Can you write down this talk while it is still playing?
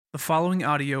The following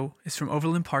audio is from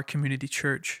Overland Park Community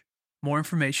Church. More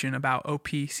information about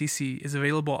OPCC is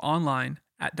available online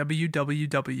at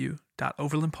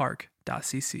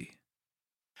www.overlandpark.cc.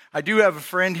 I do have a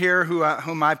friend here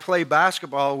whom I play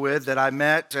basketball with that I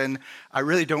met, and I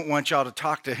really don't want y'all to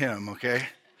talk to him, okay?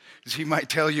 Because he might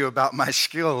tell you about my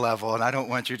skill level, and I don't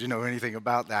want you to know anything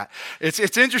about that.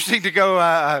 It's interesting to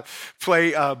go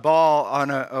play ball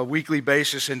on a weekly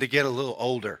basis and to get a little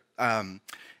older.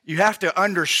 You have to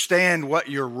understand what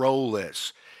your role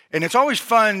is. And it's always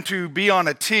fun to be on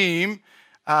a team.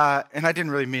 And I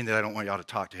didn't really mean that I don't want y'all to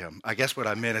talk to him. I guess what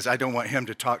I meant is I don't want him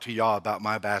to talk to y'all about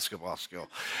my basketball skill.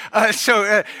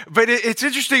 But it's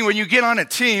interesting when you get on a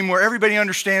team where everybody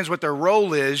understands what their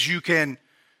role is, you can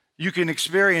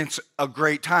experience a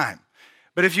great time.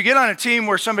 But if you get on a team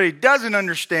where somebody doesn't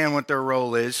understand what their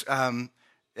role is,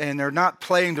 and they're not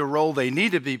playing the role they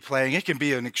need to be playing, it can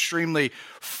be an extremely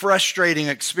frustrating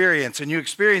experience. And you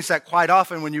experience that quite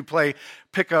often when you play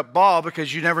pickup ball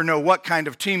because you never know what kind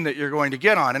of team that you're going to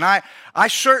get on. And I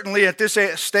certainly, at this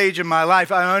stage in my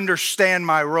life, I understand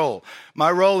my role.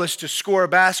 My role is to score a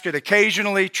basket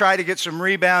occasionally, try to get some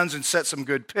rebounds, and set some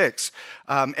good picks.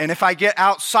 And if I get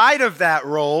outside of that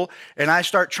role and I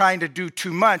start trying to do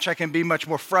too much, I can be much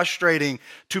more frustrating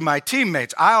to my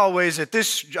teammates. I always, at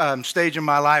this stage in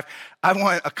my life, I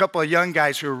want a couple of young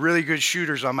guys who are really good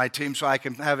shooters on my team so I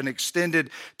can have an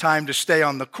extended time to stay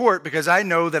on the court, because I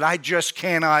know that I just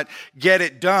cannot get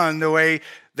it done the way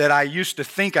that I used to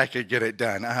think I could get it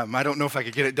done. I don't know if I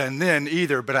could get it done then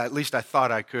either, but at least I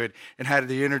thought I could and had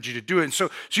the energy to do it. And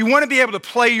so you want to be able to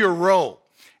play your role.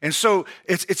 And so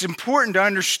it's important to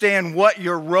understand what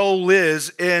your role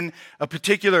is in a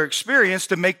particular experience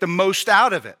to make the most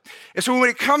out of it. And so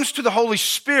when it comes to the Holy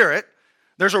Spirit,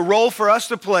 there's a role for us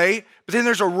to play, but then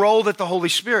there's a role that the Holy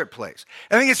Spirit plays.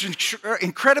 I think it's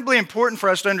incredibly important for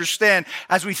us to understand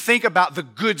as we think about the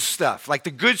good stuff, like the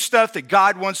good stuff that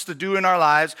God wants to do in our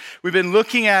lives. We've been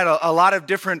looking at a lot of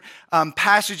different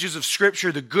passages of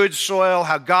Scripture, the good soil,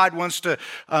 how God wants to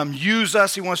use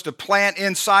us. He wants to plant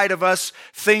inside of us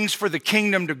things for the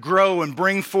kingdom to grow and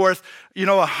bring forth,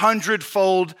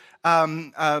 100-fold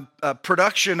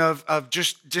production of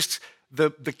just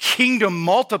the kingdom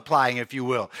multiplying, if you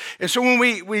will. And so when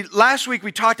we last week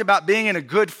we talked about being in a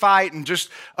good fight and just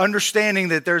understanding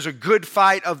that there's a good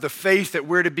fight of the faith that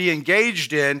we're to be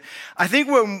engaged in, I think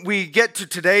when we get to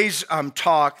today's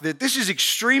talk, that this is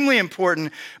extremely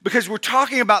important because we're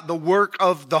talking about the work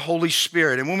of the Holy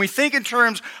Spirit. And when we think in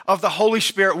terms of the Holy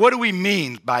Spirit, what do we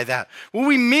mean by that? Well,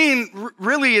 we mean,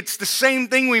 really, it's the same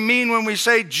thing we mean when we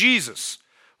say Jesus,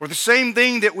 or the same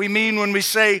thing that we mean when we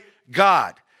say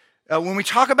God. When we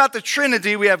talk about the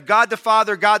Trinity, we have God the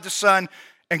Father, God the Son,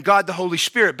 and God the Holy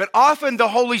Spirit. But often the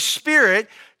Holy Spirit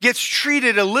gets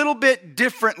treated a little bit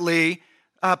differently,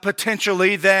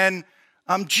 potentially, than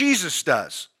Jesus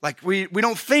does. Like we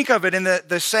don't think of it in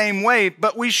the same way,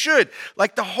 but we should.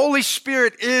 Like the Holy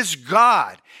Spirit is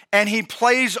God, and He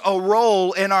plays a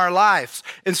role in our lives.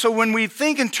 And so when we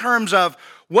think in terms of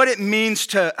what it means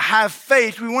to have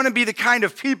faith, we want to be the kind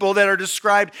of people that are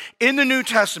described in the New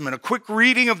Testament. A quick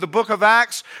reading of the book of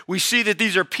Acts, we see that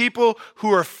these are people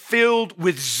who are filled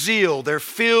with zeal. They're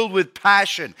filled with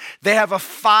passion. They have a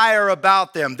fire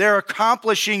about them. They're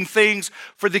accomplishing things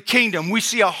for the kingdom. We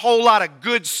see a whole lot of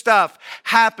good stuff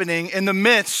happening in the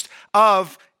midst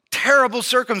of terrible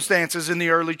circumstances in the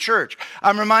early church.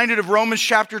 I'm reminded of Romans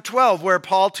chapter 12, where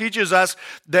Paul teaches us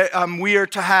that we are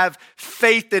to have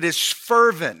faith that is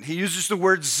fervent. He uses the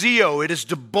word zeo. It is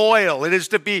to boil. It is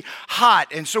to be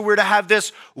hot. And so we're to have this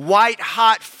white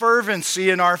hot fervency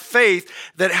in our faith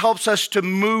that helps us to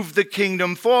move the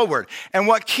kingdom forward. And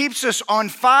what keeps us on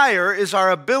fire is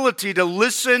our ability to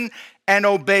listen and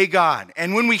obey God.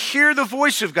 And when we hear the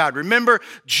voice of God, remember,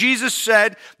 Jesus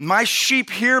said, "My sheep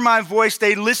hear my voice,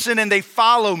 they listen and they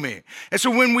follow me." And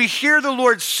so when we hear the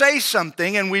Lord say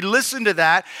something and we listen to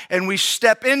that and we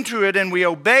step into it and we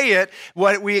obey it,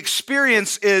 what we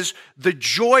experience is the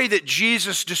joy that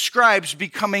Jesus describes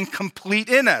becoming complete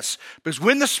in us. Because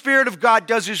when the Spirit of God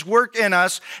does His work in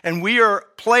us and we are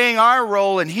playing our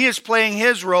role and He is playing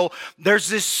His role, there's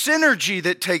this synergy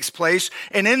that takes place.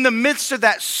 And in the midst of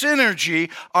that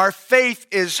synergy, our faith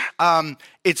is,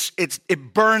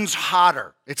 it burns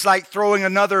hotter. It's like throwing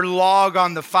another log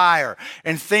on the fire,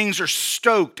 and things are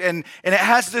stoked, and it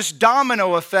has this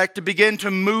domino effect to begin to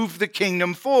move the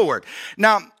kingdom forward.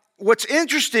 Now, what's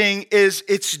interesting is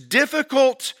it's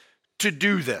difficult to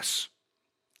do this.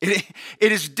 It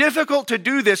is difficult to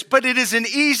do this, but it is an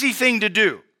easy thing to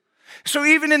do. So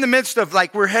even in the midst of,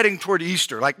 like, we're heading toward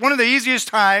Easter, like one of the easiest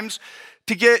times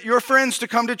to get your friends to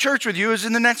come to church with you is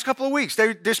in the next couple of weeks.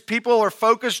 These people are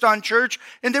focused on church,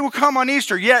 and they will come on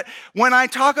Easter. Yet, when I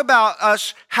talk about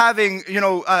us having,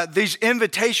 these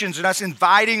invitations and us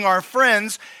inviting our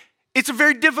friends, it's a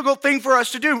very difficult thing for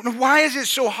us to do. Why is it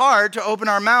so hard to open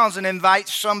our mouths and invite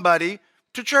somebody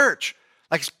to church?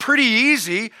 Like, it's pretty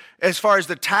easy as far as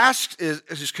the task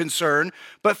is concerned,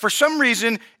 but for some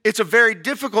reason, it's a very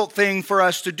difficult thing for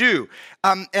us to do.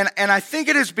 And I think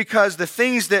it is because the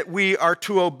things that we are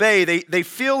to obey, they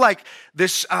feel like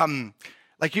this,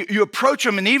 like you approach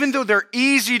them, and even though they're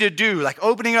easy to do, like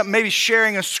opening up, maybe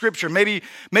sharing a scripture, maybe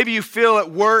you feel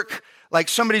at work like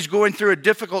somebody's going through a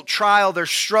difficult trial, they're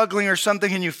struggling or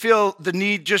something, and you feel the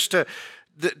need just to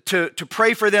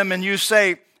pray for them, and you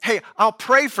say, hey, I'll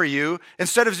pray for you,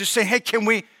 instead of just saying, hey,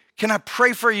 can I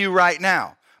pray for you right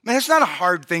now? Man, it's not a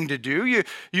hard thing to do.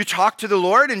 You talk to the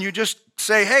Lord and you just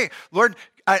say, hey, Lord,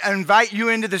 I invite you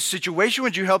into this situation.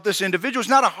 Would you help this individual? It's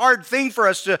not a hard thing for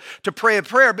us to pray a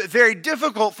prayer, but very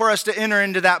difficult for us to enter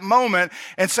into that moment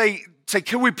and say,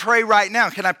 can we pray right now?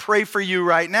 Can I pray for you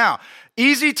right now?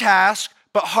 Easy task,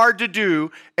 but hard to do,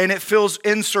 and it feels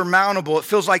insurmountable. It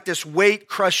feels like this weight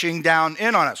crushing down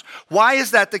in on us. Why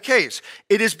is that the case?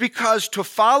 It is because to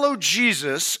follow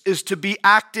Jesus is to be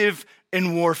active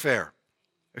in warfare.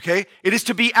 Okay? It is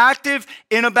to be active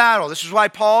in a battle. This is why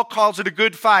Paul calls it a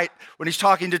good fight when he's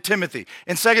talking to Timothy.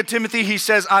 In 2 Timothy, he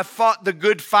says, I've fought the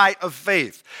good fight of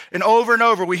faith. And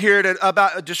over we hear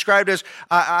it described as,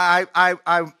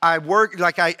 I work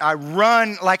like I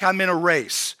run like I'm in a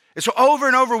race. And so over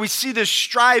and over, we see this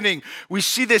striving, we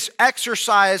see this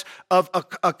exercise of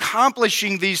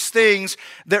accomplishing these things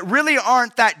that really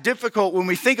aren't that difficult when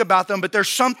we think about them, but there's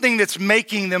something that's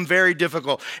making them very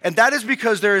difficult. And that is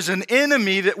because there is an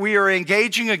enemy that we are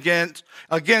engaging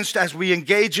against as we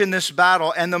engage in this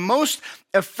battle. And the most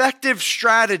effective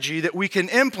strategy that we can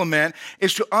implement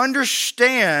is to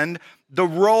understand the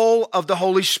role of the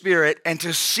Holy Spirit and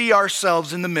to see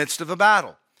ourselves in the midst of a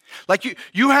battle. Like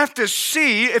you have to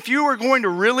see, if you are going to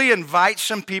really invite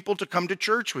some people to come to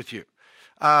church with you,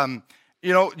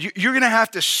 you're going to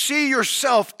have to see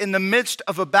yourself in the midst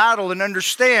of a battle and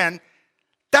understand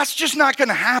that's just not going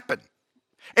to happen.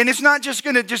 And it's not just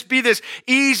going to just be this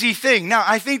easy thing. Now,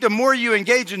 I think the more you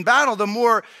engage in battle, the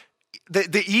more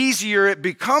the easier it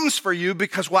becomes for you,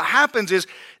 because what happens is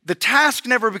the task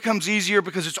never becomes easier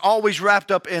because it's always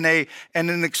wrapped up in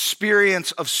an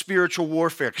experience of spiritual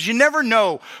warfare. Because you never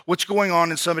know what's going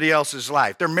on in somebody else's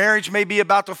life. Their marriage may be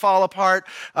about to fall apart.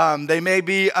 They may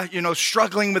be,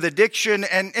 struggling with addiction,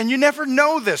 and you never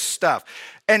know this stuff.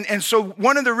 And so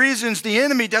one of the reasons the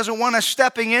enemy doesn't want us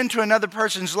stepping into another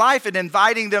person's life and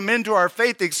inviting them into our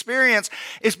faith experience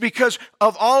is because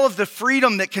of all of the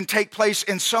freedom that can take place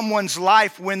in someone's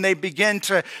life when they begin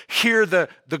to hear the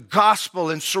gospel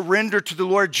and surrender to the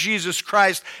Lord Jesus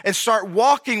Christ and start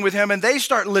walking with him, and they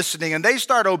start listening and they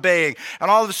start obeying, and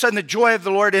all of a sudden the joy of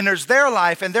the Lord enters their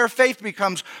life and their faith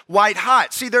becomes white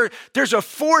hot. See, there's a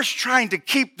force trying to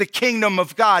keep the kingdom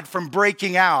of God from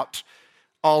breaking out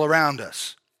all around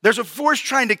us. There's a force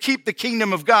trying to keep the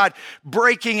kingdom of God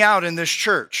breaking out in this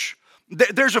church.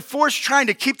 There's a force trying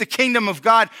to keep the kingdom of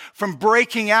God from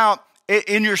breaking out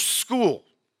in your school.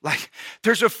 Like,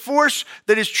 there's a force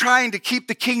that is trying to keep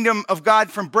the kingdom of God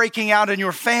from breaking out in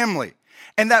your family.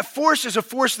 And that force is a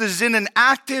force that is in an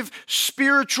active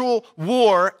spiritual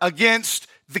war against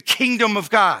the kingdom of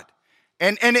God.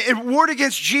 And it warred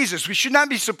against Jesus. We should not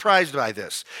be surprised by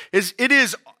this. It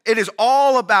is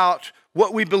all about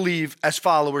what we believe as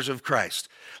followers of Christ.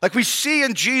 Like we see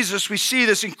in Jesus, we see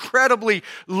this incredibly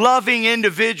loving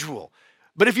individual.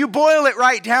 But if you boil it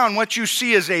right down, what you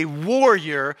see is a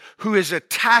warrior who is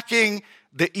attacking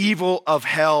the evil of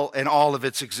hell and all of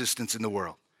its existence in the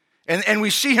world. And we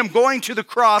see him going to the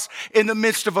cross in the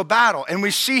midst of a battle. And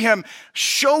we see him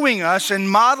showing us and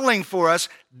modeling for us,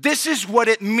 this is what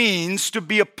it means to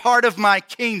be a part of my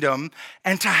kingdom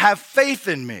and to have faith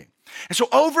in me. And so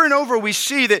over and over we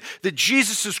see that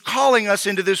Jesus is calling us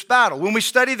into this battle. When we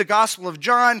study the Gospel of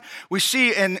John, we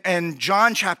see in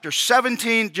John chapter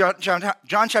 17,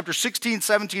 John chapter 16,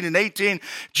 17, and 18,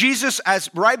 Jesus, as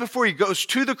right before he goes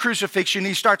to the crucifixion,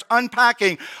 he starts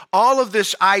unpacking all of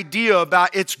this idea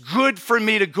about it's good for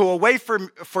me to go away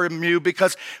from you,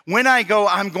 because when I go,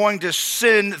 I'm going to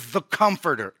send the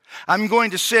Comforter. I'm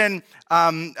going to send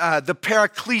the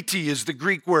Paraklete is the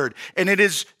Greek word, and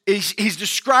he's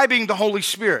describing the Holy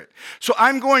Spirit. So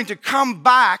I'm going to come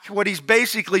back, what he's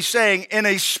basically saying, in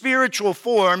a spiritual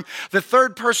form, the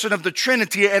third person of the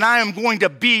Trinity, and I am going to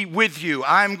be with you.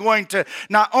 I'm going to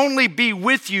not only be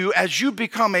with you as you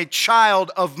become a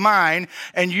child of mine,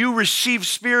 and you receive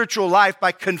spiritual life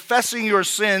by confessing your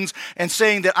sins and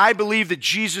saying that I believe that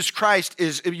Jesus Christ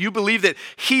you believe that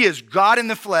he is God in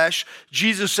the flesh.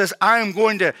 Jesus says, I am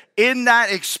going to, in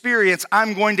that experience,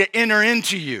 I'm going to enter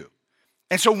into you.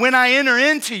 And so when I enter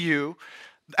into you,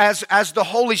 as the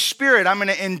Holy Spirit, I'm going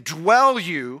to indwell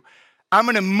you. I'm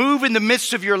going to move in the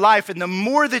midst of your life. And the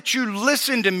more that you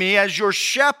listen to me as your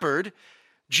shepherd,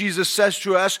 Jesus says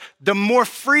to us, the more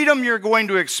freedom you're going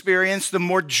to experience, the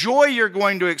more joy you're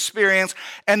going to experience,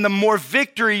 and the more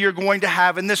victory you're going to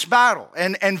have in this battle.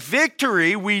 And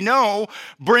victory, we know,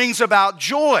 brings about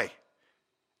joy.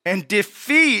 And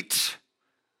defeat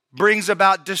brings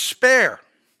about despair,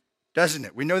 doesn't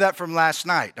it? We know that from last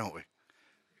night, don't we?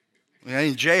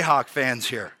 Any Jayhawk fans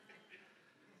here?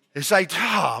 It's like,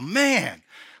 oh man,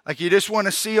 like you just want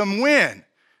to see them win,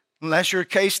 unless you're a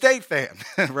K-State fan,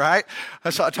 right?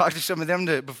 I talked to some of them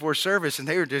before service, and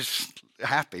they were just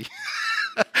happy.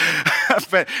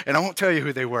 And I won't tell you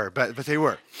who they were, but they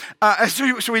were.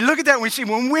 So we look at that and we see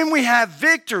when we have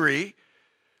victory,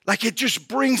 like it just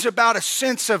brings about a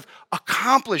sense of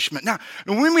accomplishment. Now,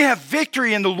 when we have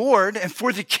victory in the Lord and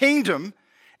for the kingdom,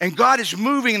 and God is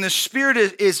moving and the Spirit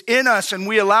is in us and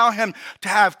we allow him to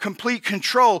have complete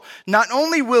control, not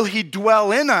only will he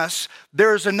dwell in us,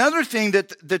 there's another thing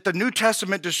that the New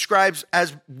Testament describes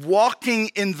as walking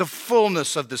in the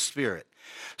fullness of the Spirit.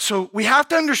 So we have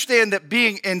to understand that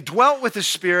being indwelt with the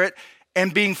Spirit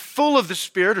and being full of the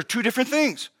Spirit are two different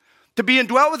things. To be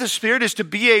indwelt with the Spirit is to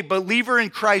be a believer in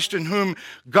Christ in whom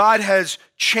God has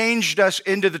changed us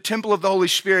into the temple of the Holy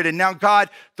Spirit. And now God,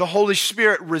 the Holy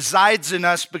Spirit, resides in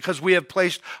us because we have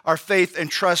placed our faith and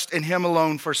trust in him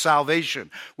alone for salvation.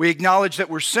 We acknowledge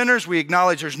that we're sinners. We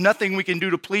acknowledge there's nothing we can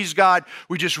do to please God.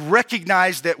 We just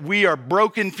recognize that we are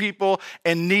broken people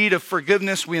in need of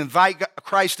forgiveness. We invite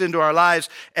Christ into our lives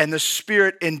and the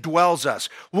Spirit indwells us.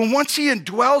 Well, once he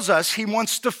indwells us, he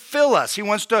wants to fill us. He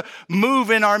wants to move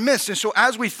in our midst. And so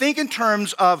as we think in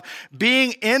terms of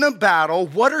being in a battle,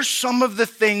 what are some of the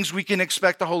things we can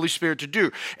expect the Holy Spirit to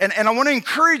do? And I want to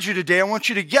encourage you today. I want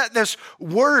you to get this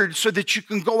word so that you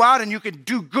can go out and you can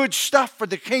do good stuff for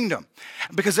the kingdom.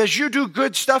 Because as you do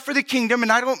good stuff for the kingdom,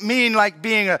 and I don't mean like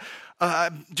being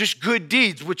just good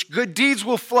deeds, which good deeds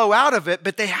will flow out of it,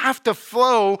 but they have to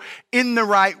flow in the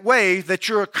right way that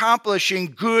you're accomplishing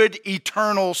good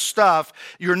eternal stuff.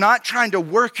 You're not trying to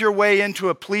work your way into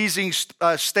a pleasing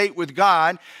state with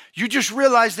God. You just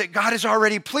realize that God is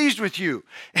already pleased with you.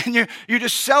 And you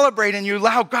just celebrate and you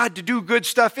allow God to do good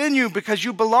stuff in you because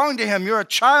you belong to him. You're a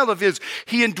child of his.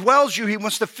 He indwells you. He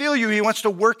wants to fill you. He wants to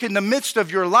work in the midst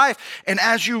of your life. And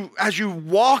as you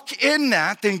walk in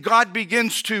that, then God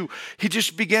begins to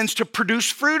produce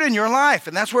fruit in your life.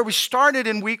 And that's where we started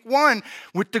in week 1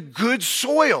 with the good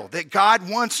soil, that God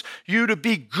wants you to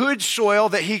be good soil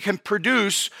that he can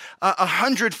produce a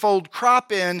 100-fold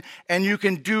crop in, and you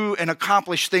can do and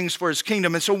accomplish things for his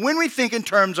kingdom. And so when we think in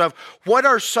terms of what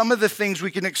are some of the things we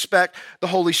can expect the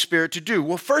Holy Spirit to do?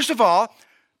 Well, first of all,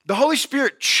 the Holy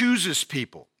Spirit chooses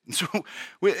people. And so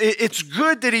it's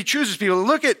good that he chooses people.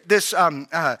 Look at this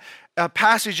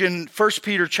passage in 1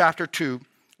 Peter chapter 2.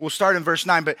 We'll start in verse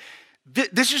 9, but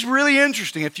this is really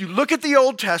interesting. If you look at the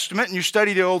Old Testament and you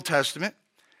study the Old Testament,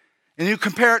 and you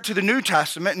compare it to the New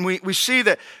Testament, and we see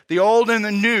that the Old and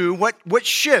the New, what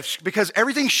shifts? Because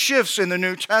everything shifts in the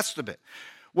New Testament.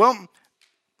 Well,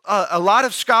 a lot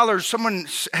of scholars, someone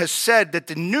has said that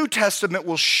the New Testament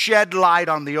will shed light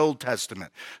on the Old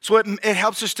Testament. So it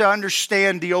helps us to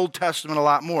understand the Old Testament a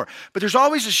lot more. But there's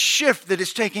always a shift that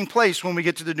is taking place when we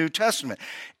get to the New Testament.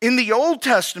 In the Old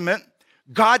Testament,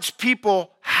 God's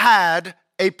people had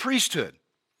a priesthood.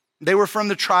 They were from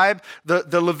the tribe,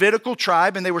 the Levitical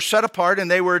tribe, and they were set apart,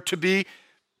 and they were to be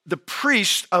the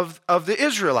priests of the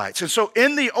Israelites. And so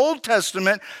in the Old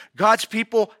Testament, God's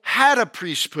people had a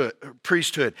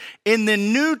priesthood. In the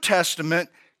New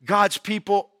Testament, God's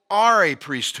people are a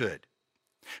priesthood.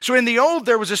 So in the Old,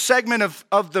 there was a segment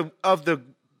of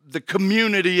the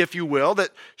community, if you will,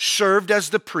 that served as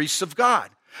the priests of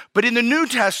God. But in the New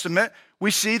Testament,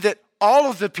 we see that all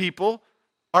of the people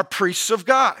are priests of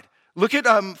God. Look at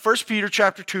 1 Peter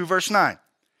chapter 2, verse 9.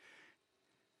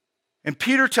 And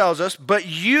Peter tells us, but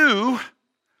you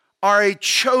are a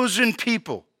chosen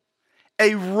people,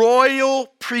 a royal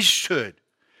priesthood,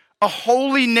 a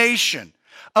holy nation,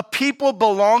 a people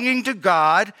belonging to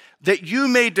God, that you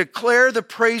may declare the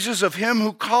praises of him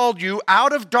who called you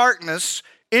out of darkness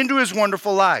into his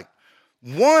wonderful light.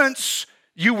 Once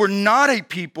you were not a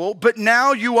people, but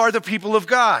now you are the people of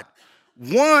God.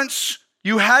 Once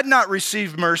you had not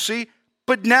received mercy,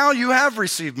 but now you have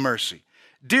received mercy.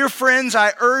 Dear friends,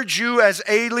 I urge you as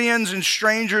aliens and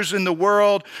strangers in the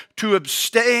world to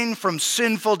abstain from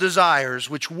sinful desires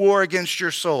which war against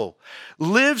your soul.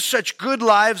 Live such good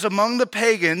lives among the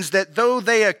pagans that though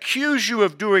they accuse you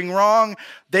of doing wrong,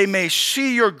 they may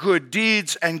see your good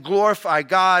deeds and glorify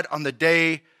God on the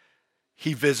day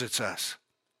he visits us.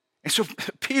 And so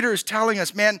Peter is telling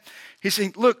us, man, he's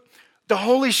saying, look, the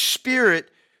Holy Spirit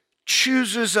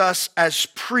chooses us as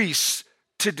priests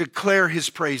to declare his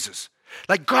praises.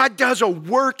 Like God does a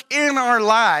work in our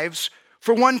lives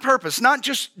for one purpose, not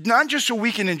just so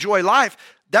we can enjoy life.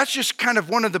 That's just kind of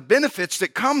one of the benefits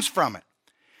that comes from it.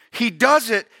 He does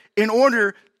it in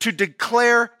order to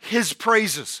declare his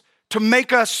praises, to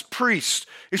make us priests.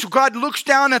 And so God looks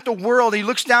down at the world, he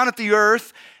looks down at the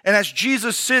earth, and as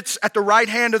Jesus sits at the right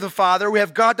hand of the Father, we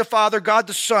have God the Father, God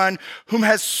the Son, whom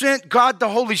has sent God the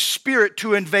Holy Spirit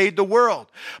to invade the world.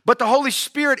 But the Holy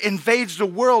Spirit invades the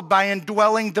world by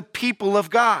indwelling the people of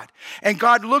God. And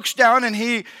God looks down and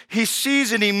he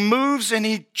sees and he moves and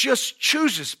he just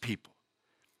chooses people.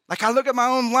 Like I look at my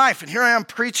own life and here I am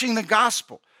preaching the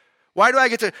gospel. Why do I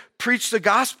get to preach the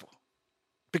gospel?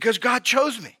 Because God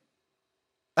chose me.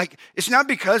 Like it's not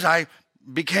because I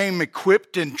became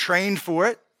equipped and trained for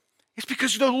it. It's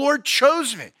because the Lord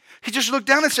chose me. He just looked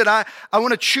down and said, I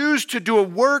want to choose to do a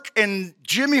work in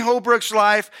Jimmy Holbrook's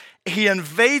life. He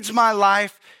invades my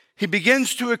life. He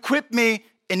begins to equip me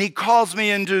and he calls me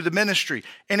into the ministry.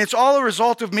 And it's all a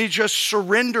result of me just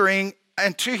surrendering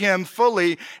and to him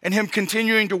fully and him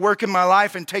continuing to work in my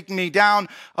life and taking me down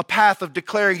a path of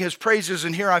declaring his praises.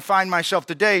 And here I find myself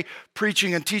today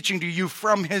preaching and teaching to you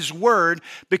from his word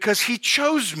because he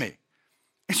chose me.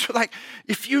 And so like,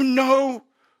 if you know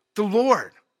the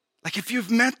Lord, like if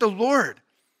you've met the Lord,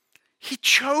 he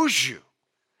chose you.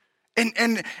 And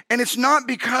it's not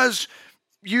because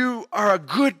you are a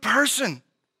good person.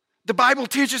 The Bible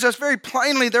teaches us very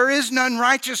plainly, there is none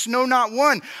righteous, no, not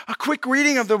one. A quick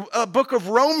reading of the book of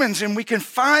Romans, and we can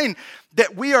find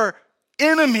that we are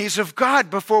enemies of God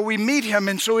before we meet him.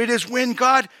 And so it is when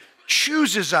God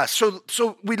chooses us.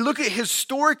 So we look at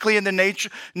historically in the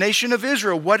nation of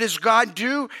Israel. What does God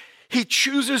do? He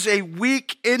chooses a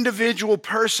weak individual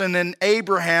person in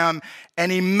Abraham,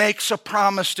 and he makes a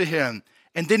promise to him.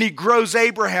 And then he grows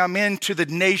Abraham into the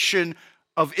nation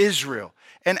of Israel.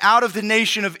 And out of the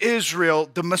nation of Israel,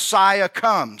 the Messiah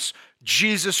comes,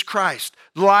 Jesus Christ,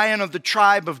 Lion of the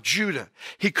tribe of Judah.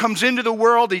 He comes into the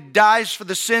world. He dies for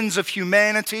the sins of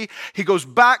humanity. He goes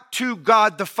back to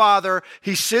God the Father.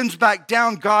 He sends back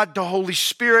down God the Holy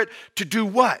Spirit to do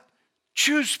what?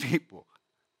 Choose people.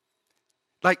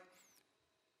 Like,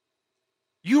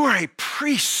 you are a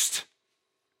priest.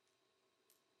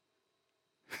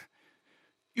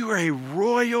 You are a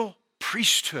royal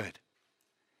priesthood,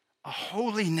 a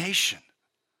holy nation.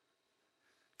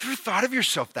 Have you ever thought of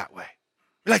yourself that way?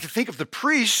 We like to think of the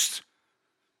priest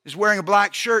as wearing a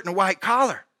black shirt and a white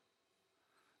collar.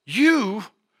 You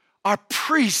are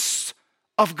priests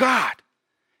of God.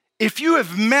 If you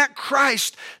have met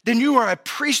Christ, then you are a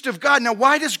priest of God. Now,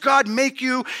 why does God make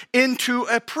you into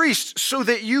a priest? So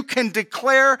that you can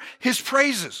declare his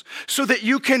praises. So that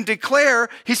you can declare,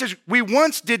 he says, we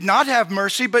once did not have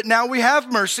mercy, but now we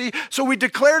have mercy. So we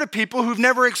declare to people who've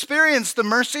never experienced the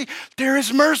mercy, there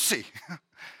is mercy.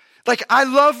 Like, I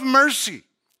love mercy.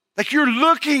 Like, you're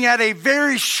looking at a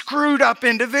very screwed up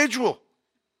individual.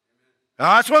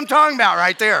 That's what I'm talking about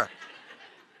right there.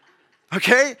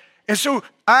 Okay? And so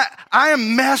I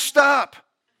am messed up,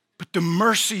 but the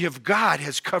mercy of God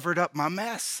has covered up my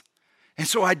mess. And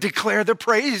so I declare the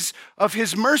praise of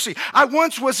his mercy. I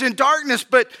once was in darkness,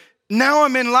 but now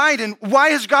I'm in light. And why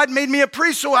has God made me a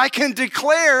priest? So I can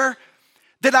declare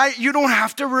that you don't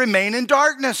have to remain in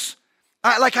darkness.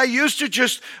 I used to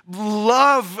just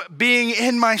love being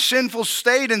in my sinful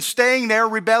state and staying there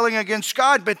rebelling against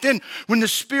God. But then when the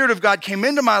Spirit of God came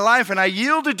into my life and I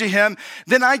yielded to him,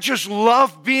 then I just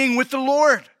love being with the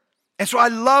Lord. And so I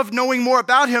love knowing more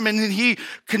about him. And then he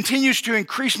continues to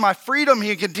increase my freedom.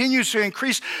 He continues to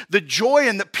increase the joy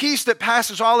and the peace that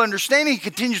passes all understanding. He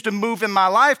continues to move in my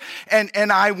life. And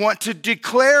I want to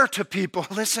declare to people,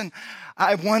 listen,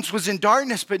 I once was in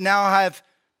darkness, but now I've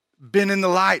been in the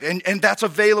light, and that's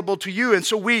available to you. And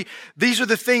so these are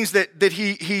the things that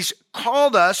he's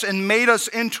called us and made us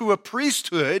into a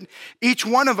priesthood. Each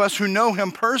one of us who know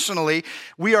him personally,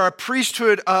 we are a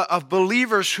priesthood of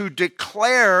believers who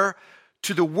declare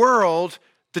to the world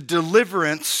the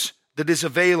deliverance that is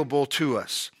available to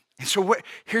us. And so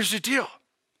here's the deal.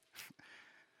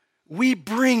 We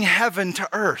bring heaven to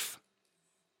earth.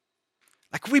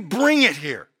 Like, we bring it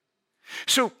here.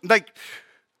 So, I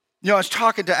was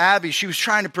talking to Abby. She was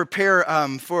trying to prepare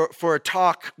for a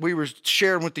talk we were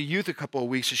sharing with the youth a couple of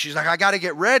weeks. And she's like, I got to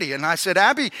get ready. And I said,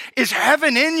 Abby, is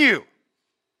heaven in you?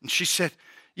 And she said,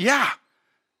 yeah.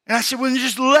 And I said, well, then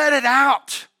just let it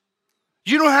out.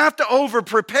 You don't have to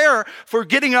over-prepare for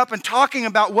getting up and talking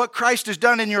about what Christ has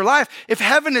done in your life. If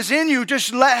heaven is in you,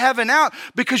 just let heaven out,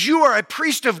 because you are a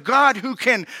priest of God who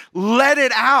can let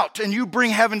it out, and you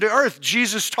bring heaven to earth.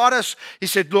 Jesus taught us, he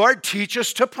said, Lord, teach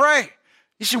us to pray.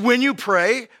 He said, when you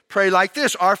pray, pray like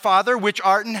this: Our Father, which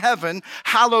art in heaven,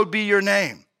 hallowed be your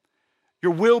name.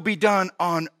 Your will be done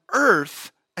on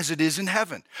earth as it is in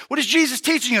heaven. What is Jesus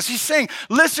teaching us? He's saying,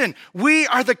 listen, we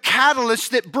are the catalysts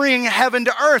that bring heaven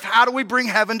to earth. How do we bring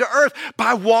heaven to earth?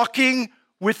 By walking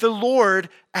with the Lord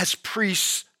as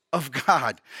priests of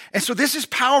God. And so this is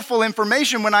powerful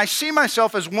information. When I see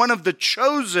myself as one of the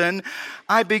chosen,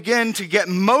 I begin to get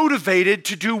motivated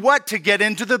to do what? To get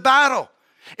into the battle.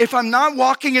 If I'm not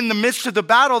walking in the midst of the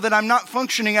battle, then I'm not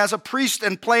functioning as a priest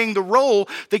and playing the role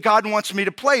that God wants me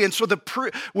to play. And so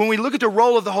when we look at the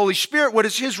role of the Holy Spirit, what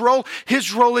is his role?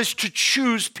 His role is to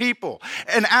choose people.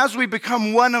 And as we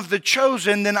become one of the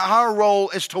chosen, then our role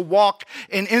is to walk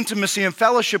in intimacy and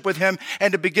fellowship with him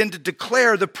and to begin to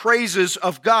declare the praises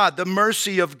of God, the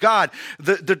mercy of God,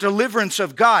 the deliverance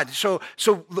of God. So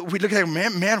we look at it,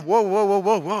 man,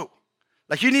 whoa.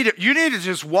 Like, you need to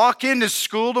just walk into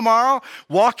school tomorrow,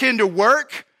 walk into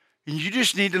work, and you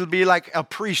just need to be like a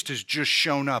priest has just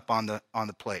shown up on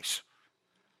the place.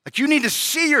 Like, you need to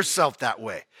see yourself that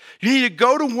way. You need to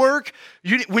go to work.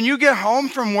 When you get home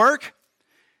from work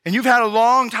and you've had a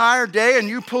long, tired day and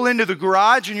you pull into the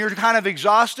garage and you're kind of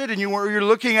exhausted and you're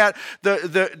looking at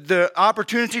the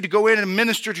opportunity to go in and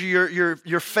minister to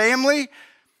your family.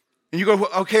 And you go,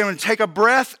 okay, I'm going to take a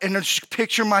breath and just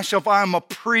picture myself. I'm a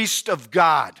priest of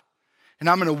God. And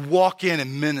I'm going to walk in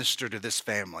and minister to this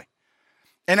family.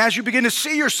 And as you begin to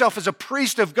see yourself as a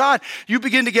priest of God, you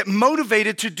begin to get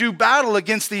motivated to do battle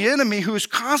against the enemy who is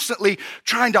constantly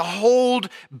trying to hold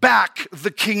back the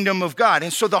kingdom of God.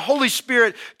 And so the Holy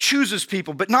Spirit chooses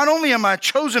people. But not only am I a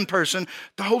chosen person,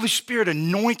 the Holy Spirit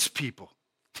anoints people.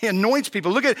 He anoints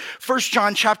people. Look at 1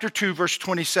 John chapter 2, verse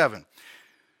 27.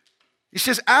 He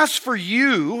says, as for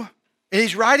you, and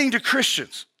he's writing to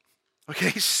Christians,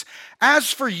 okay?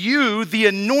 As for you, the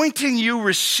anointing you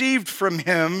received from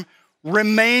him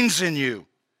remains in you.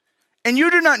 And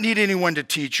you do not need anyone to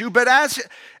teach you, but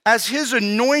as his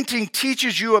anointing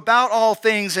teaches you about all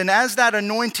things, and as that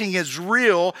anointing is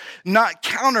real, not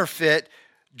counterfeit,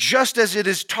 just as it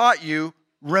is taught you,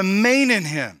 remain in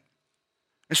him.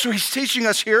 And so he's teaching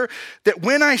us here that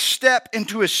when I step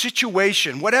into a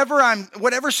situation,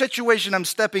 whatever situation I'm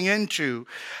stepping into,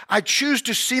 I choose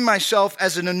to see myself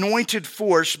as an anointed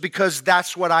force because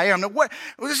that's what I am. Now,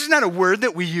 this is not a word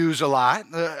that we use a lot,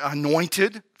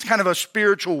 anointed. It's kind of a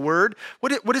spiritual word.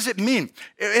 What does it mean?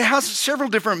 It has several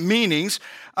different meanings,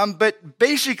 but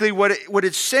basically what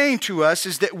it's saying to us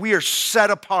is that we are set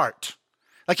apart.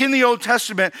 Like in the Old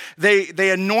Testament,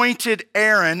 they anointed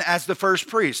Aaron as the first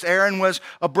priest. Aaron was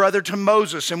a brother to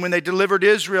Moses. And when they delivered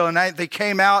Israel and they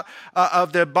came out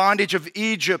of the bondage of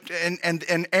Egypt,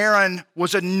 and Aaron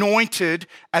was anointed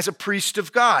as a priest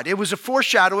of God. It was a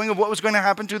foreshadowing of what was going to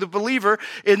happen to the believer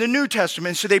in the New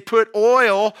Testament. So they put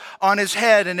oil on his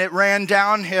head and it ran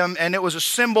down him, and it was a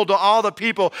symbol to all the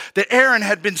people that Aaron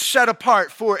had been set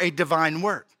apart for a divine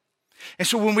work. And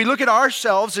so when we look at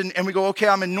ourselves and we go, okay,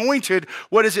 I'm anointed,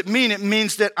 what does it mean? It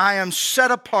means that I am set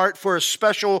apart for a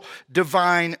special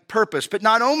divine purpose. But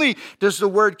not only does the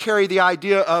word carry the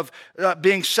idea of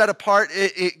being set apart,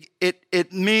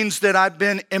 it means that I've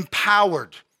been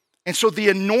empowered. And so the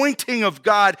anointing of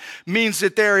God means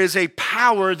that there is a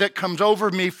power that comes over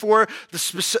me for the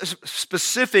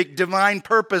specific divine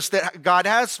purpose that God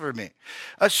has for me.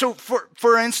 So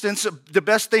for instance, the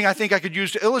best thing I think I could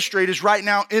use to illustrate is right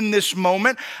now in this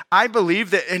moment, I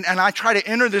believe that, and I try to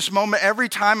enter this moment every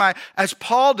time as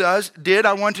Paul did,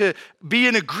 I want to be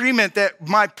in agreement that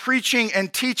my preaching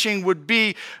and teaching would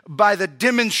be by the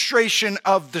demonstration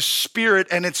of the Spirit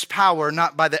and its power,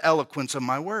 not by the eloquence of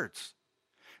my words.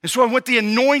 And so I want the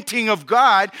anointing of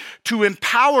God to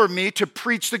empower me to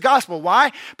preach the gospel.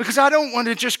 Why? Because I don't want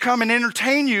to just come and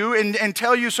entertain you and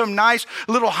tell you some nice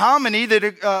little homily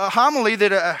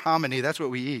that's what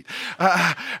we eat,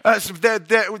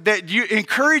 that you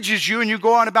encourages you and you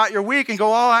go on about your week and go,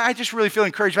 oh, I just really feel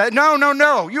encouraged by it.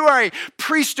 No. You are a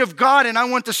priest of God, and I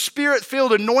want the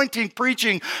Spirit-filled anointing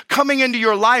preaching coming into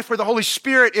your life where the Holy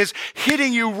Spirit is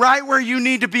hitting you right where you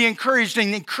need to be encouraged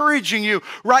and encouraging you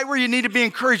right where you need to be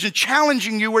encouraged and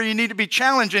challenging you where you need to be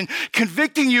challenged and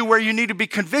convicting you where you need to be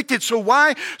convicted. So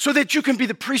why? So that you can be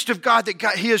the priest of God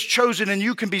that He has chosen, and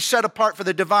you can be set apart for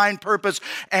the divine purpose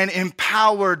and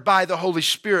empowered by the Holy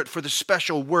Spirit for the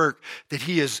special work that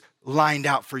He has lined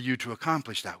out for you to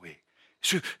accomplish that week.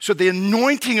 So the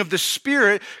anointing of the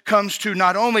Spirit comes to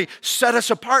not only set us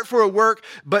apart for a work,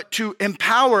 but to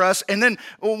empower us. And then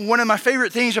one of my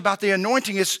favorite things about the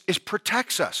anointing is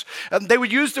protects us. They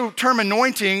would use the term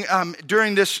anointing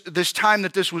during this time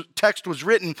that this text was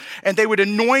written, and they would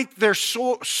anoint their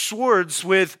swords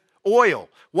with oil.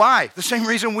 Why? The same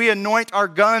reason we anoint our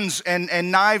guns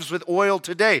and knives with oil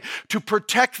today, to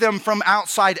protect them from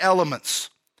outside elements.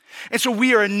 And so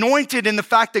we are anointed in the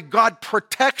fact that God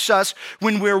protects us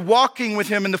when we're walking with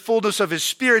Him in the fullness of His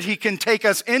Spirit. He can take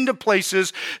us into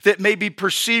places that may be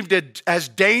perceived as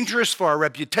dangerous for our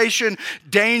reputation,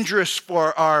 dangerous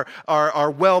for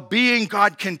our well-being.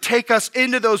 God can take us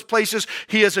into those places.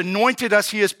 He has anointed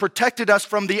us. He has protected us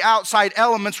from the outside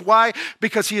elements. Why?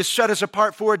 Because He has set us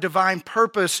apart for a divine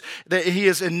purpose, that He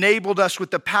has enabled us with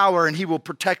the power, and He will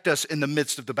protect us in the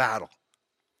midst of the battle.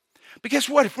 But guess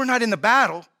what? If we're not in the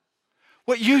battle,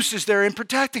 what use is there in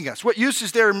protecting us? What use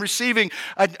is there in receiving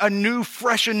a new,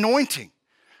 fresh anointing?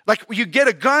 Like you get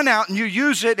a gun out and you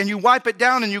use it and you wipe it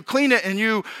down and you clean it and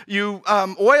you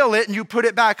oil it and you put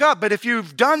it back up. But if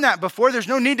you've done that before, there's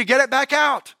no need to get it back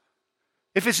out.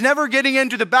 If it's never getting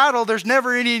into the battle, there's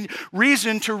never any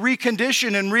reason to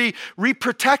recondition and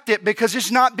re-protect it because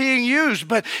it's not being used.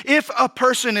 But if a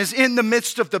person is in the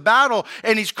midst of the battle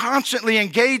and he's constantly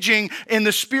engaging in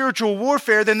the spiritual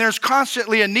warfare, then there's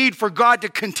constantly a need for God to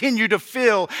continue to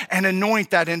fill and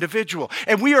anoint that individual.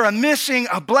 And we are missing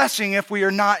a blessing if we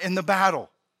are not in the battle.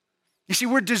 You see,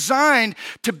 we're designed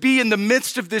to be in the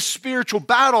midst of this spiritual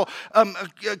battle,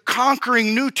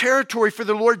 conquering new territory for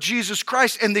the Lord Jesus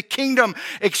Christ and the kingdom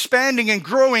expanding and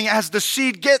growing. As the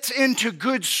seed gets into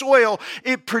good soil,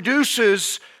 it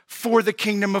produces for the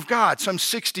kingdom of God, some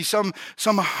 60, some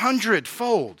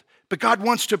 100-fold. But God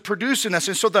wants to produce in us.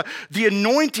 And so the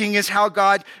anointing is how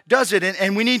God does it.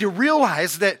 And we need to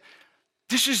realize that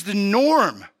this is the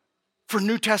norm for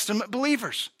New Testament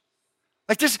believers.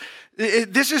 Like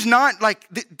this is not like,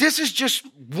 this is just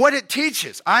what it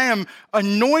teaches. I am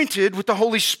anointed with the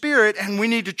Holy Spirit, and we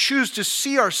need to choose to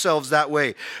see ourselves that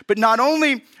way. But not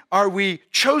only are we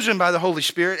chosen by the Holy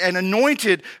Spirit and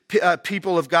anointed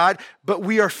people of God, but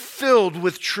we are filled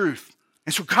with truth.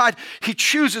 And so God, He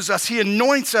chooses us, He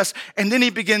anoints us, and then He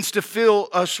begins to fill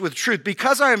us with truth.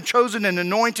 Because I am chosen and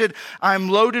anointed, I am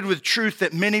loaded with truth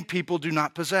that many people do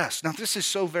not possess. Now, this is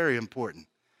so very important.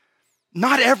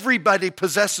 Not everybody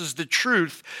possesses the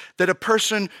truth that a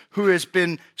person who has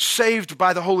been saved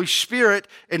by the Holy Spirit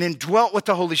and indwelt with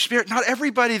the Holy Spirit, not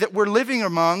everybody that we're living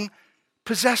among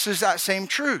possesses that same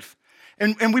truth.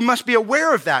 And we must be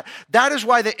aware of that. That is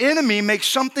why the enemy makes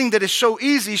something that is so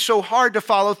easy, so hard to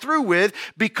follow through with,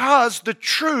 because the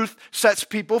truth sets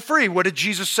people free. What did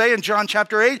Jesus say in John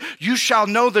chapter 8? You shall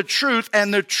know the truth,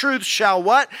 and the truth shall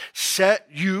what? Set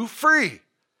you free.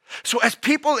 So as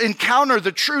people encounter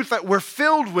the truth that we're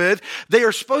filled with, they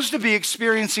are supposed to be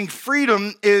experiencing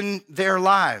freedom in their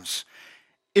lives.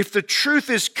 If the truth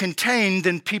is contained,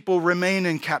 then people remain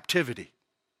in captivity.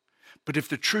 But if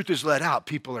the truth is let out,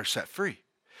 people are set free.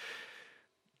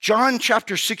 John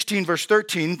chapter 16, verse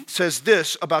 13 says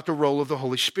this about the role of the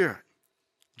Holy Spirit.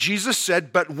 Jesus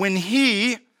said, but when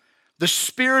He, the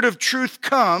Spirit of truth,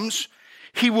 comes,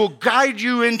 He will guide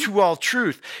you into all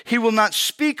truth. He will not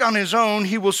speak on His own.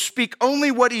 He will speak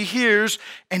only what He hears,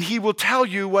 and He will tell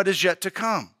you what is yet to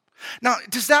come. Now,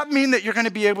 does that mean that you're going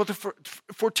to be able to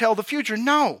foretell the future?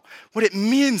 No. What it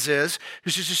means is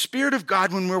the Spirit of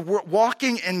God, when we're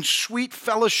walking in sweet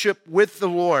fellowship with the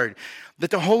Lord, that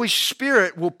the Holy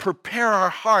Spirit will prepare our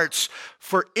hearts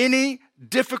for any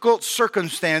difficult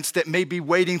circumstance that may be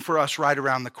waiting for us right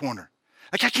around the corner.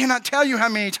 Like, I cannot tell you how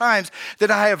many times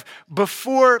that I have,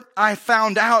 before I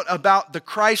found out about the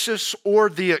crisis or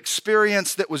the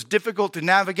experience that was difficult to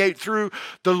navigate through,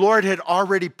 the Lord had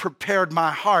already prepared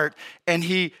my heart, and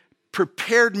He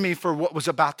prepared me for what was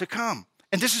about to come.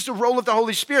 And this is the role of the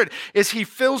Holy Spirit, is he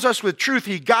fills us with truth.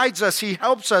 He guides us. He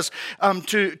helps us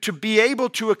to be able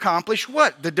to accomplish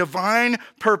what? The divine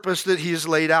purpose that he has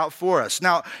laid out for us.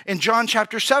 Now, in John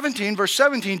chapter 17, verse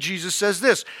 17, Jesus says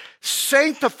this,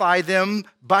 sanctify them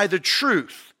by the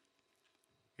truth.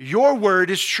 Your word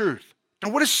is truth.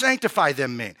 Now, what does sanctify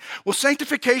them mean? Well,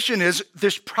 sanctification is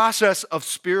this process of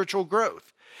spiritual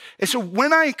growth. And so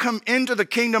when I come into the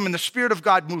kingdom and the Spirit of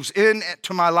God moves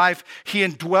into my life, he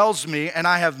indwells me and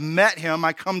I have met him,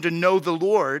 I come to know the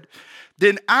Lord.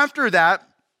 Then after that,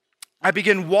 I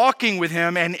begin walking with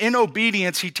him, and in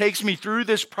obedience, he takes me through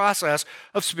this process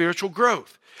of spiritual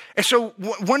growth. And so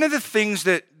one of the things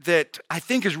that I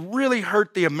think has really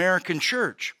hurt the American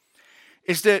church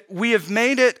is that we have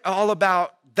made it all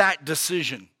about that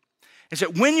decision. Is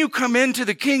that when you come into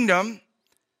the kingdom,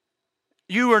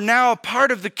 you are now a part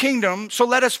of the kingdom, so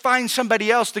let us find somebody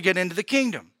else to get into the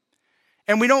kingdom.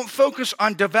 And we don't focus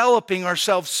on developing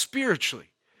ourselves spiritually.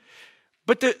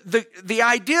 But the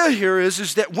idea here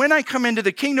is that when I come into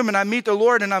the kingdom and I meet the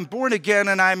Lord and I'm born again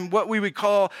and I'm what we would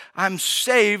call, I'm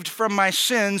saved from my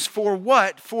sins for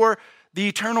what? For the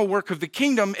eternal work of the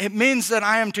kingdom. It means that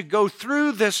I am to go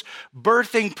through this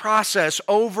birthing process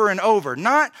over and over.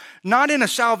 Not in a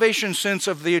salvation sense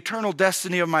of the eternal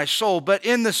destiny of my soul, but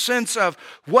in the sense of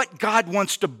what God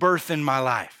wants to birth in my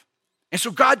life. And so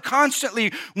God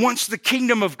constantly wants the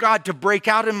kingdom of God to break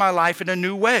out in my life in a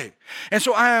new way. And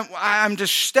so I'm to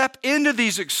step into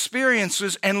these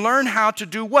experiences and learn how to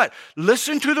do what?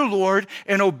 Listen to the Lord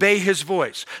and obey his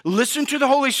voice. Listen to the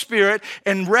Holy Spirit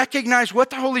and recognize what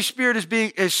the Holy Spirit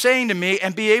is saying to me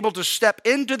and be able to step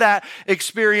into that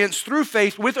experience through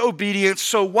faith with obedience.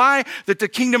 So why? That the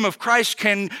kingdom of Christ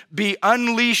can be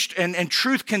unleashed and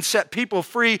truth can set people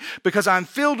free, because I'm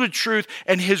filled with truth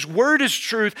and his word is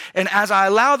truth. And as I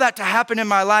allow that to happen in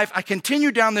my life, I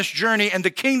continue down this journey, and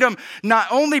the kingdom not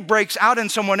only breaks out in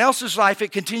someone else's life,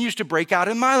 it continues to break out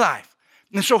in my life.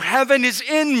 And so heaven is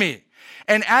in me.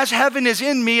 And as heaven is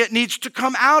in me, it needs to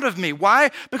come out of me. Why?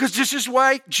 Because this is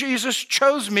why Jesus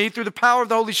chose me through the power of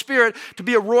the Holy Spirit to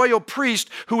be a royal priest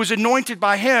who was anointed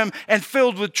by him and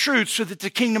filled with truth, so that the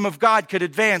kingdom of God could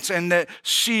advance and the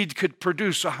seed could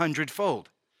produce 100-fold.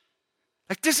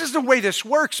 Like, this is the way this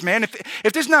works, man.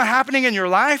 If this is not happening in your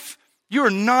life, you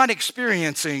are not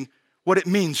experiencing what it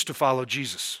means to follow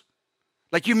Jesus.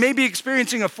 Like, you may be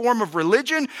experiencing a form of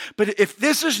religion, but if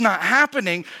this is not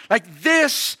happening, like,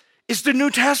 this is the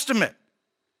New Testament.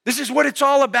 This is what it's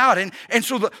all about. And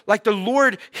so the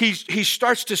Lord, he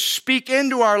starts to speak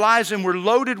into our lives, and we're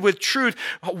loaded with truth.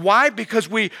 Why? Because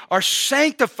we are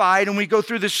sanctified and we go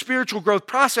through this spiritual growth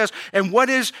process. And what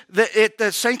is it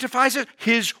that sanctifies it?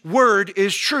 His word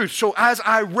is truth. So as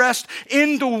I rest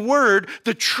in the word,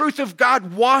 the truth of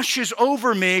God washes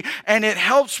over me, and it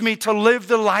helps me to live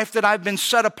the life that I've been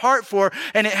set apart for.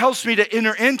 And it helps me to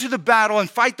enter into the battle and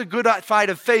fight the good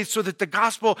fight of faith, so that the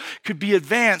gospel could be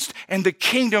advanced and the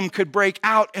kingdom could break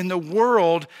out in the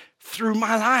world through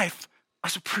my life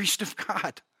as a priest of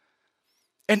God.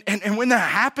 And when that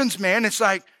happens, man, it's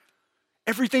like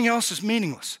everything else is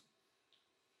meaningless.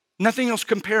 Nothing else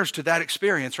compares to that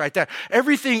experience right there.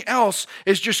 Everything else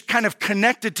is just kind of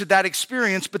connected to that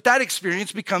experience, but that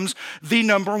experience becomes the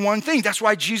number one thing. That's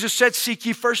why Jesus said, seek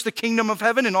ye first the kingdom of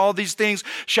heaven, and all these things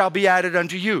shall be added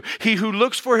unto you. He who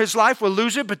looks for his life will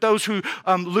lose it, but those who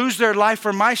lose their life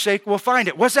for my sake will find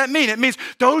it. What's that mean? It means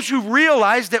those who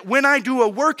realize that when I do a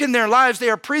work in their lives,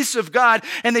 they are priests of God,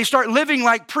 and they start living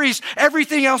like priests,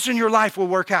 everything else in your life will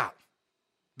work out,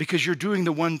 because you're doing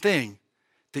the one thing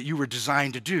that you were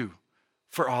designed to do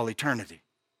for all eternity.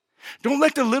 Don't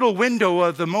let the little window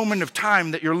of the moment of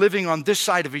time that you're living on this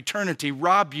side of eternity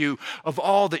rob you of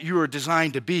all that you are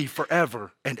designed to be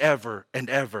forever and ever and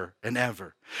ever and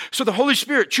ever. So the Holy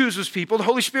Spirit chooses people. The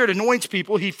Holy Spirit anoints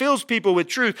people. He fills people with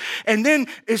truth. And then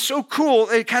it's so cool.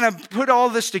 It kind of put all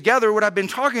this together, what I've been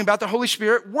talking about. The Holy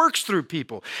Spirit works through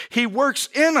people. He works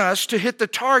in us to hit the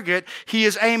target he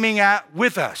is aiming at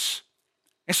with us.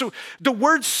 And so the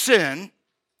word sin,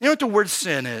 you know what the word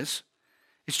sin is?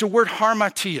 It's the word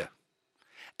harmatia,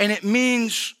 and it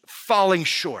means falling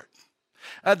short.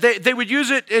 They would use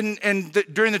it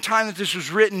during the time that this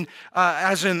was written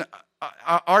as an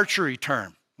archery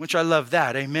term, which I love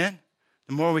that, amen?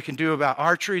 The more we can do about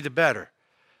archery, the better.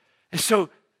 And so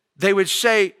they would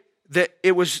say that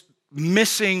it was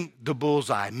missing the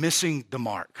bullseye, missing the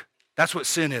mark. That's what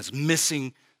sin is,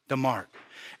 missing the mark.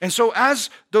 And so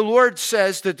as the Lord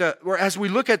says or as we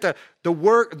look at the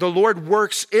work the Lord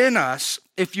works in us,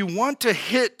 if you want to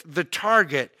hit the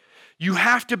target, you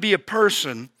have to be a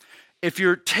person. If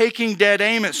you're taking dead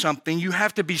aim at something, you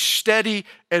have to be steady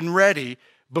and ready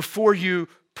before you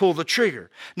pull the trigger.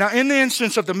 Now, in the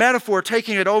instance of the metaphor,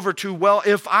 taking it over to, well,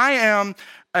 if I am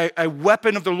a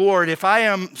weapon of the Lord, if I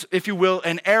am, if you will,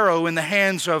 an arrow in the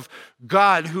hands of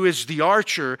God, who is the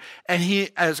archer, and he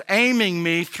is aiming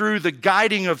me through the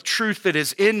guiding of truth that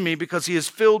is in me, because he has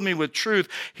filled me with truth.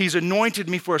 He's anointed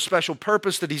me for a special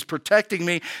purpose, that he's protecting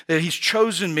me, that he's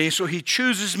chosen me. So he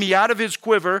chooses me out of his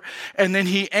quiver, and then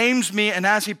he aims me, and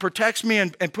as he protects me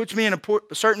and puts me in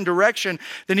a certain direction,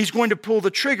 then he's going to pull the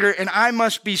trigger, and I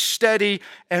must be steady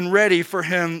and ready for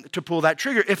him to pull that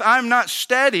trigger. If I'm not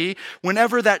steady,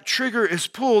 whenever that trigger is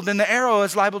pulled, then the arrow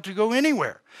is liable to go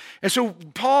anywhere. And so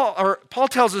Paul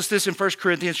tells us this in 1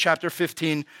 Corinthians chapter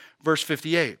 15, verse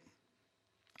 58.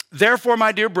 Therefore,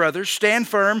 my dear brothers, stand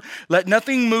firm, let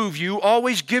nothing move you,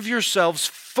 always give yourselves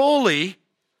fully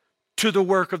to the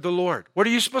work of the Lord. What are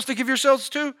you supposed to give yourselves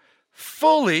to?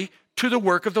 Fully to the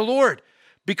work of the Lord,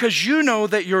 because you know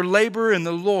that your labor in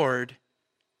the Lord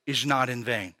is not in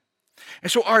vain.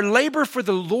 And so our labor for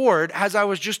the Lord, as I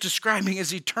was just describing,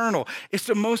 is eternal. It's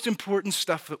the most important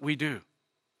stuff that we do.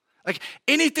 Like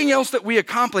anything else that we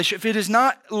accomplish, if it is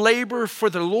not labor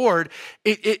for the Lord,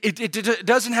 it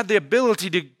doesn't have the ability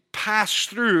to pass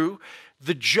through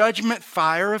the judgment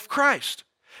fire of Christ.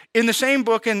 In the same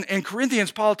book in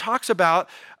Corinthians, Paul talks about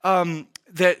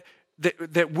that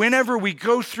whenever we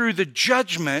go through the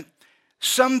judgment,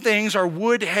 some things are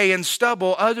wood, hay, and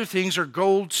stubble. Other things are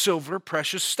gold, silver,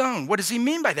 precious stone. What does he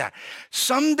mean by that?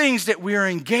 Some things that we are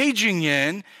engaging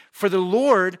in for the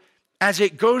Lord, as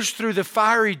it goes through the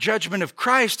fiery judgment of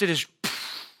Christ, it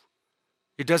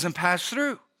doesn't pass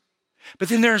through. But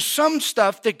then there's some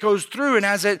stuff that goes through, and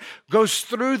as it goes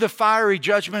through the fiery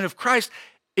judgment of Christ,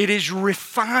 it is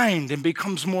refined and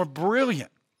becomes more brilliant.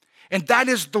 And that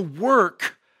is the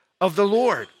work of the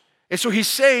Lord. And so he's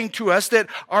saying to us that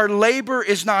our labor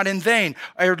is not in vain.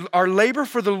 Our labor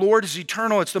for the Lord is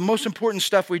eternal. It's the most important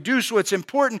stuff we do. So it's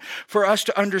important for us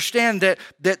to understand that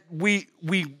we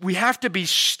have to be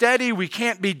steady. We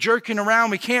can't be jerking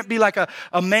around. We can't be like a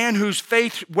man whose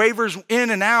faith wavers in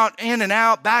and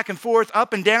out, back and forth,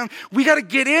 up and down. We got to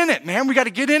get in it, man. We got to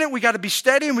get in it. We got to be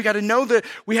steady, and we got to know that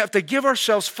we have to give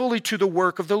ourselves fully to the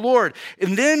work of the Lord.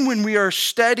 And then when we are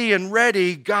steady and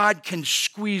ready, God can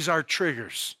squeeze our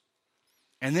triggers.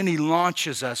 And then he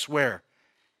launches us where?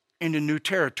 Into new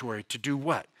territory. To do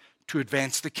what? To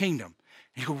advance the kingdom.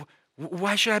 And you go,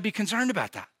 why should I be concerned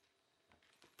about that?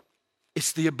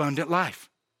 It's the abundant life.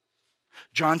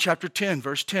 John chapter 10,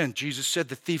 verse 10, Jesus said,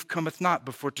 the thief cometh not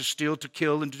before to steal, to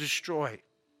kill, and to destroy.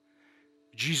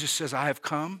 Jesus says, I have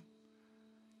come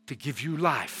to give you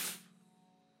life.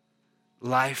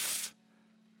 Life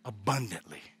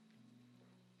abundantly.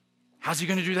 How's he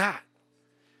going to do that?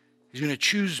 He's going to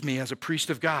choose me as a priest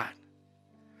of God.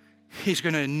 He's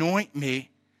going to anoint me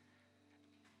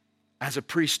as a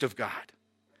priest of God.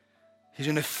 He's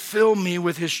going to fill me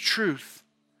with his truth.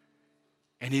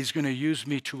 And he's going to use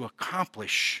me to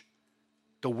accomplish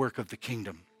the work of the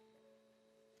kingdom.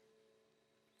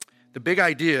 The big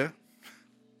idea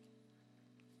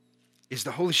is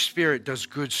the Holy Spirit does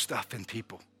good stuff in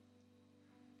people.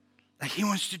 Like he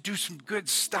wants to do some good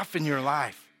stuff in your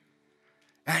life.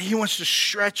 And he wants to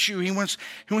stretch you. He wants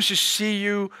to see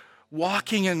you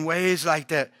walking in ways like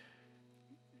that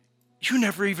you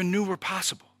never even knew were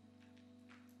possible.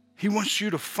 He wants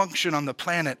you to function on the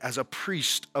planet as a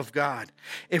priest of God.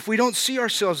 If we don't see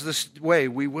ourselves this way,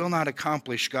 we will not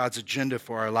accomplish God's agenda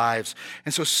for our lives.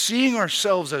 And so seeing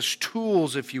ourselves as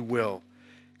tools, if you will,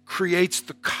 creates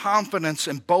the confidence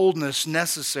and boldness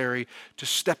necessary to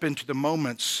step into the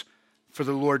moments for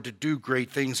the Lord to do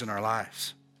great things in our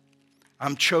lives.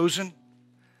 I'm chosen,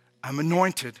 I'm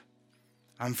anointed,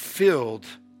 I'm filled,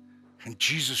 and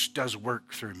Jesus does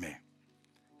work through me.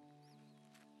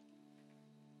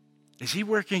 Is he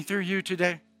working through you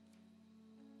today?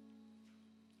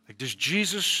 Like, does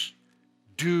Jesus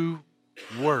do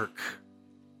work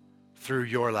through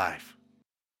your life?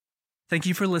 Thank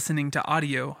you for listening to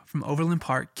audio from Overland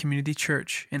Park Community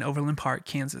Church in Overland Park,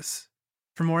 Kansas.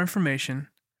 For more information,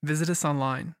 visit us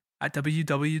online at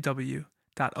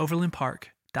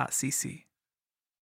www.overlandpark.cc.